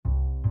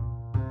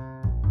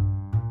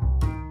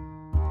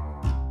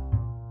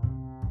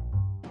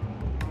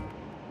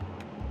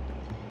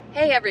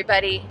Hey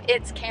everybody,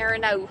 it's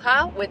Karen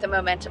Auha with The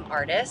Momentum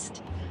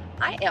Artist.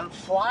 I am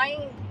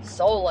flying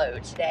solo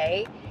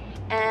today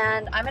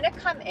and I'm going to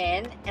come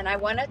in and I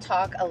want to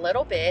talk a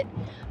little bit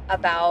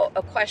about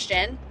a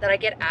question that I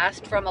get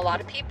asked from a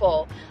lot of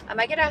people.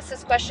 I get asked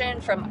this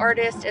question from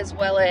artists as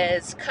well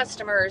as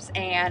customers,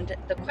 and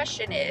the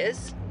question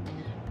is,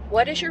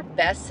 what is your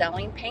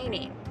best-selling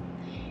painting?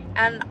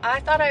 And I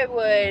thought I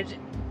would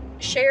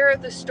share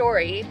the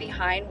story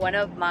behind one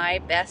of my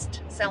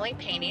best-selling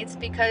paintings,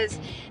 because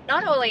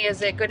not only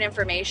is it good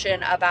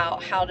information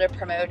about how to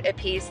promote a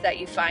piece that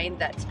you find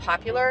that's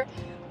popular,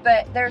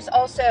 but there's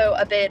also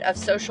a bit of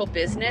social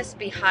business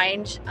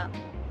behind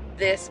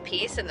this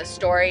piece and the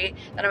story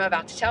that I'm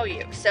about to tell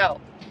you.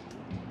 So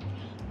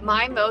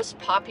my most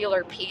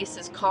popular piece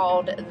is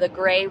called The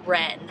Gray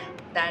Wren.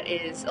 That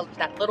is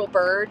that little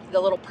bird, the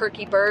little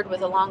perky bird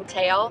with a long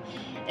tail.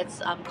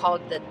 It's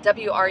called the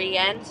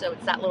WREN, so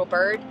it's that little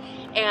bird.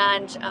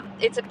 And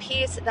it's a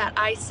piece that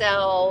I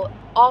sell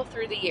all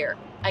through the year.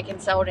 I can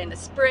sell it in the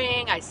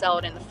spring, I sell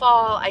it in the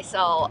fall, I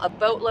sell a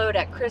boatload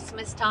at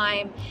Christmas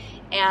time,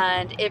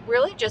 and it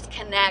really just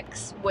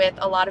connects with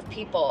a lot of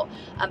people.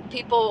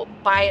 People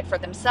buy it for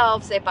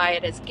themselves, they buy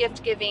it as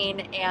gift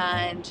giving,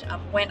 and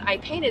when I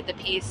painted the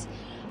piece,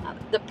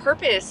 the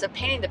purpose of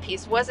painting the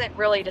piece wasn't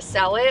really to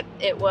sell it.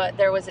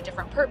 There was a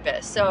different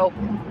purpose. So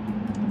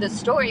the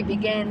story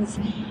begins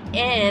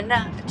in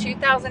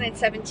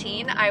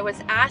 2017. I was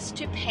asked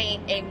to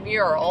paint a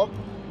mural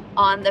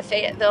on the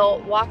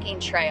Fayetteville walking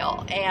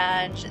trail,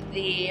 and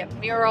the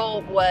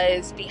mural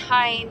was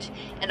behind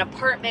an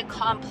apartment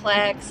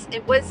complex.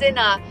 It was in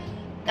a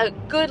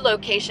good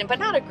location, but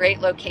not a great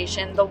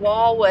location. The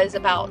wall was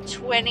about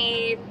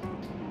 20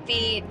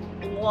 feet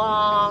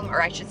long,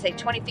 or I should say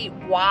 20 feet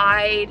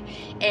wide,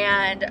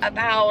 and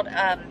about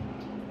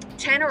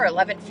 10 or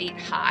 11 feet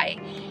high.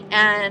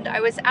 And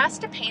I was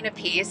asked to paint a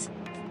piece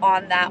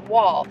on that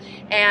wall,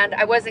 and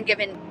I wasn't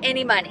given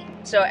any money.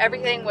 So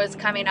everything was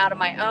coming out of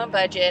my own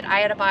budget. I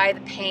had to buy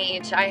the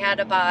paint, I had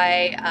to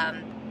buy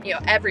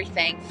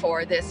everything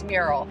for this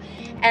mural.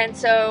 And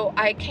so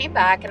I came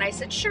back and I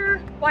said, sure,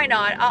 why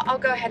not? I'll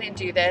go ahead and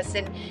do this.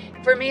 And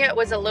for me, it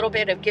was a little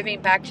bit of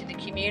giving back to the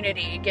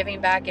community,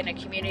 giving back in a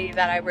community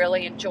that I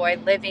really enjoy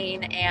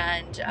living,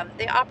 and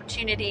the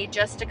opportunity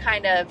just to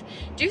kind of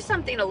do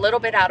something a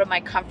little bit out of my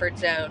comfort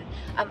zone.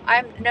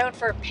 I'm known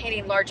for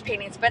painting large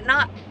paintings, but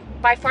not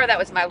by far. That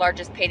was my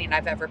largest painting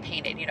I've ever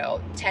painted,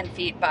 10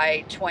 feet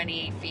by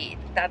 20 feet.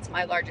 That's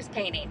my largest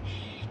painting.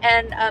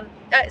 And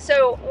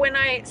so when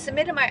I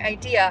submitted my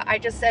idea, I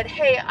just said,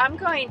 hey, I'm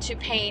going to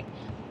paint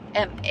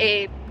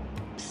a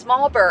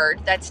small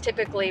bird that's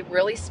typically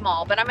really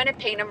small, but I'm going to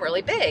paint him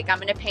really big. I'm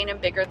going to paint him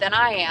bigger than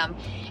I am.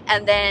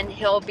 And then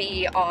he'll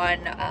be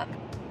on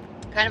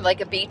kind of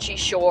like a beachy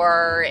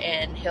shore,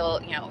 and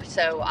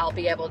so I'll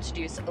be able to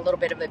do a little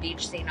bit of a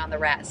beach scene on the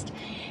rest.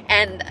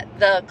 And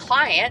the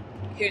client,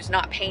 who's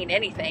not paying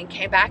anything,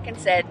 came back and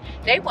said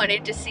they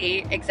wanted to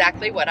see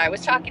exactly what I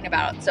was talking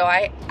about. So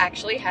I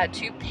actually had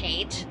to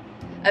paint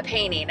a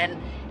painting,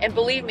 and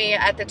believe me,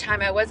 at the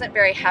time I wasn't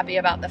very happy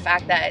about the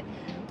fact that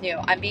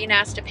I'm being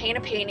asked to paint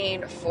a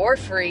painting for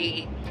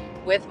free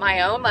with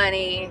my own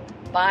money,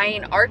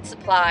 buying art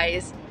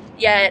supplies,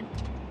 yet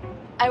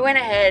I went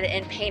ahead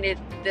and painted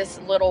this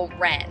little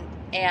wren.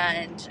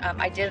 And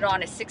I did it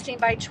on a 16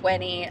 by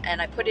 20,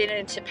 and I put it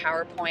into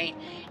PowerPoint,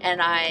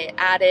 and I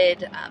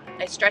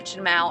stretched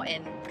them out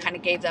and kind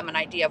of gave them an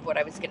idea of what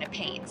I was going to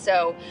paint.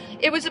 So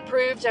it was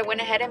approved. I went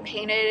ahead and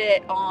painted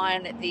it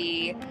on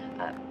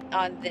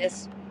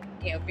this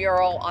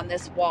mural on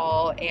this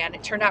wall, and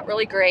it turned out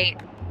really great.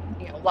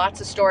 Lots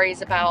of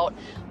stories about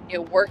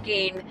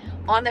working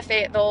on the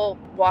Fayetteville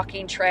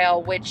walking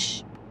trail,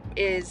 which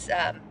is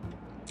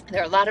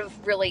there are a lot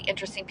of really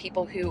interesting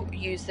people who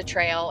use the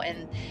trail,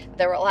 and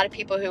there were a lot of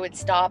people who would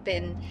stop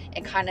and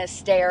kind of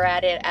stare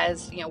at it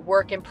as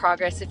work in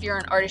progress. If you're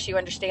an artist, you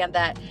understand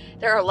that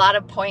there are a lot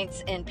of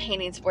points in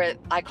paintings where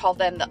I call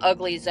them the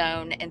ugly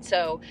zone. And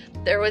so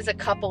there was a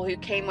couple who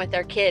came with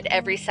their kid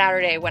every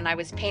Saturday when I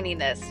was painting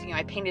this.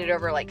 I painted it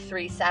over like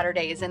 3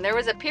 Saturdays, and there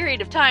was a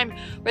period of time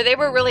where they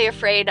were really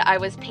afraid I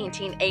was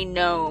painting a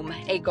gnome,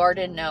 a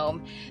garden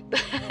gnome.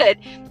 But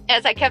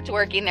as I kept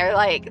working, they're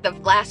like, the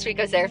last week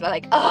I was there, they're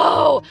like,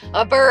 oh,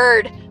 a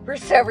bird. We're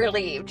so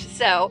relieved.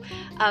 So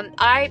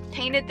I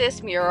painted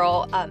this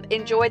mural,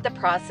 enjoyed the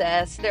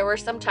process. There were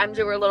some times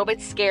it were a little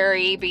bit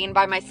scary being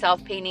by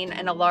myself painting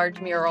in a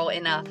large mural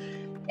in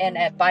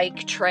a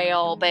bike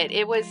trail, but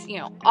it was,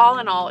 all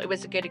in all, it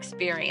was a good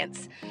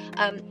experience.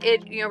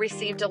 It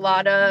received a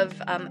lot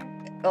of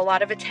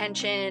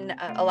attention.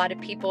 A lot of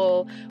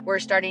people were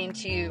starting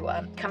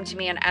to come to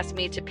me and ask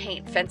me to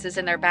paint fences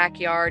in their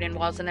backyard and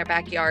walls in their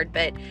backyard.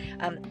 But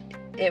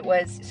it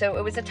was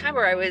a time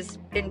where I was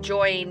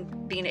enjoying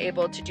being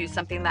able to do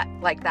something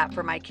like that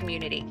for my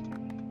community.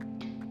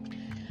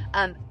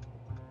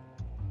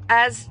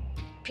 As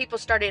people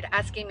started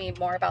asking me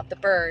more about the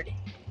bird,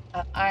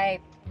 I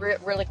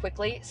really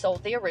quickly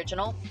sold the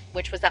original,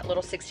 which was that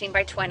little 16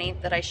 by 20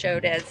 that I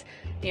showed as,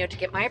 to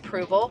get my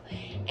approval.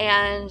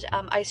 And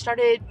I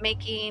started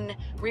making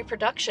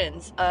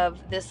reproductions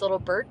of this little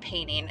bird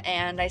painting,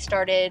 and I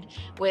started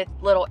with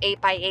little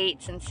 8 by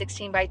 8s and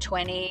 16 by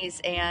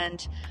 20s,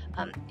 and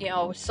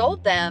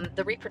sold them,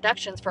 the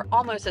reproductions, for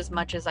almost as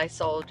much as I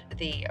sold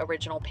the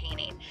original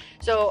painting.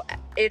 So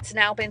it's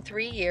now been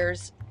 3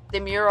 years. The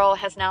mural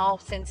has now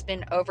since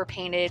been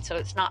overpainted, so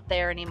it's not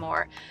there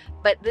anymore.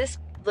 But this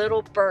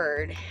little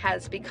bird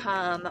has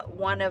become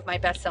one of my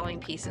best-selling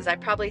pieces. I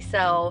probably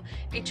sell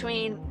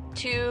between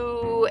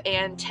 2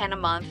 and 10 a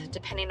month,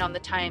 depending on the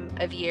time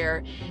of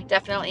year.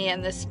 Definitely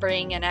in the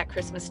spring and at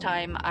Christmas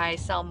time, I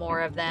sell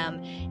more of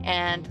them,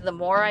 and the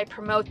more I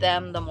promote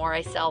them, the more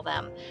I sell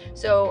them.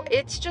 So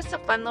it's just a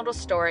fun little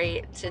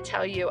story to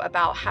tell you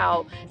about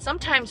how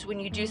sometimes when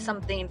you do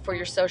something for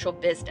your social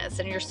business,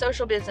 and your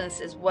social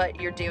business is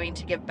what you're doing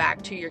to give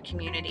back to your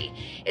community,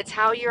 it's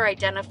how you're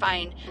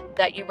identifying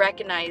that you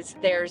recognize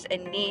there's a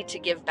need to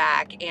give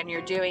back, and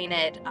you're doing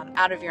it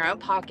out of your own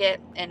pocket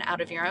and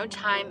out of your own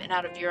time and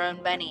out of your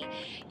own money.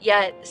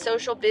 Yet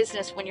social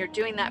business, when you're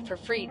doing that for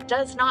free,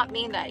 does not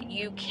mean that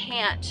you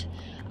can't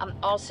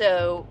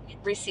also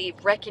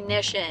receive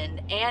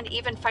recognition and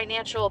even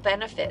financial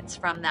benefits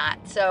from that.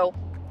 So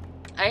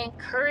I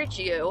encourage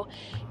you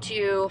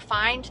to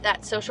find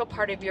that social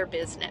part of your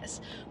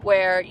business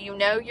where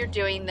you're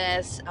doing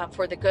this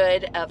for the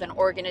good of an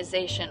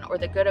organization or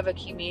the good of a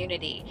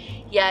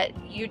community, yet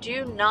you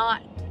do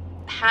not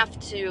have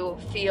to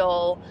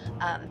feel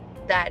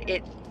that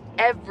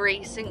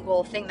every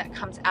single thing that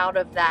comes out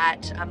of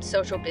that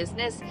social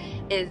business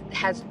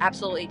has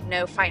absolutely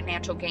no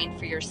financial gain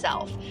for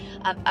yourself.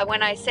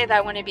 When I say that,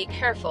 I want to be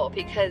careful,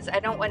 because I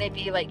don't want to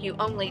be like you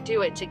only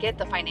do it to get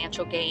the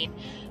financial gain,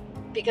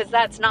 because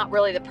that's not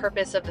really the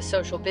purpose of the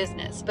social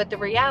business. But the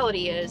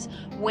reality is,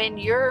 when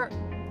you're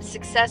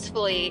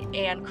successfully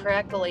and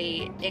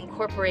correctly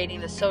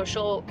incorporating the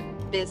social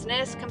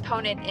business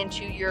component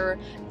into your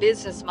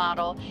business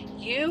model,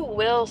 you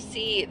will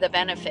see the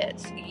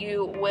benefits.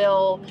 You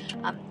will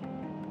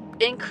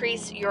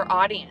increase your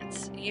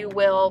audience. You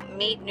will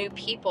meet new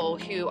people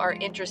who are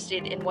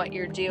interested in what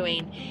you're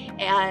doing,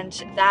 and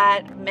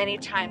that many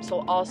times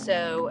will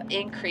also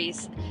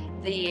increase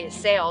the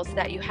sales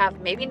that you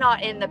have, maybe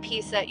not in the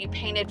piece that you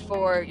painted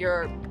for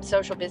your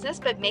social business,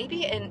 but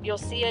maybe you'll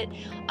see it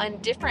on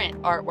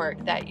different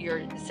artwork that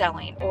you're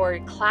selling or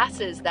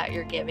classes that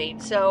you're giving.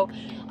 So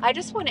I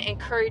just want to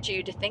encourage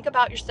you to think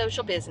about your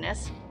social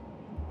business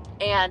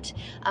and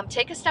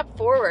take a step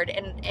forward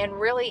and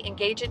really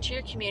engage into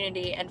your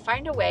community, and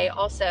find a way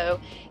also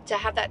to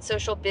have that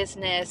social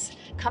business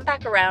come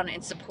back around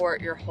and support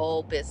your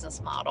whole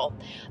business model.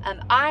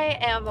 I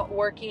am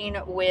working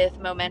with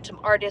Momentum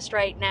Artist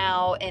right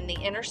now in the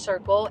Inner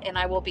Circle, and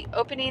I will be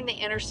opening the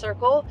Inner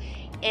Circle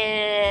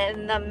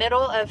in the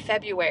middle of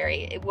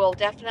February. It will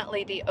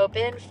definitely be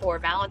open for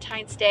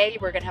Valentine's Day.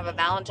 We're going to have a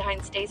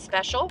Valentine's Day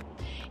special,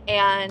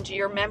 and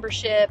your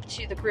membership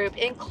to the group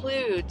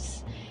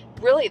includes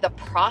really the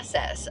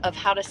process of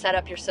how to set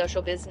up your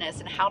social business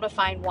and how to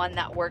find one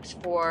that works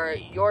for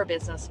your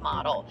business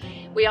model.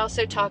 We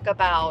also talk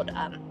about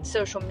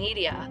social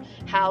media,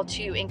 how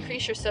to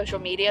increase your social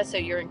media so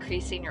you're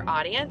increasing your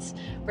audience.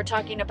 We're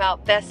talking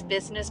about best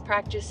business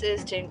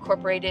practices to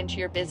incorporate into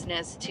your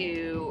business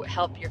to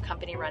help your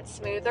company run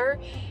smoother.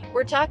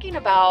 We're talking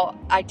about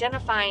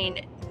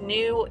identifying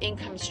new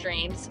income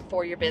streams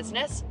for your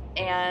business.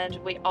 And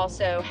we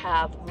also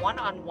have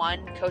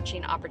one-on-one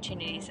coaching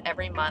opportunities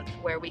every month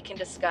where we can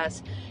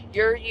discuss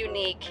your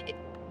unique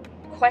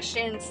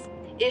questions,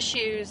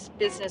 issues,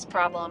 business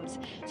problems,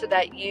 so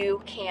that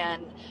you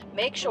can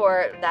make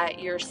sure that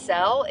your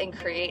sell and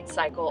create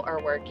cycle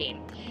are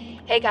working.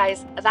 Hey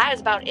guys, that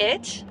is about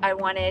it. I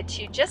wanted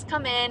to just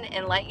come in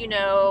and let you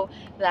know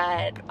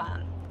that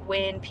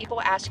when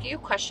people ask you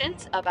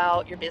questions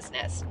about your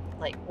business,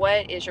 like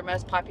what is your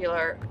most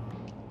popular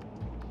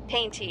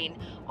painting,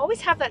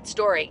 always have that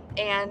story,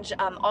 and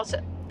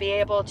also be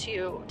able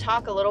to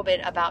talk a little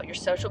bit about your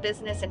social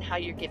business and how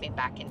you're giving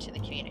back into the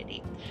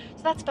community.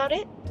 So that's about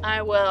it.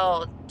 I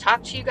will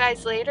talk to you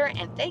guys later,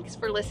 and thanks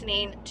for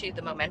listening to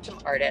The Momentum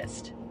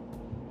Artist.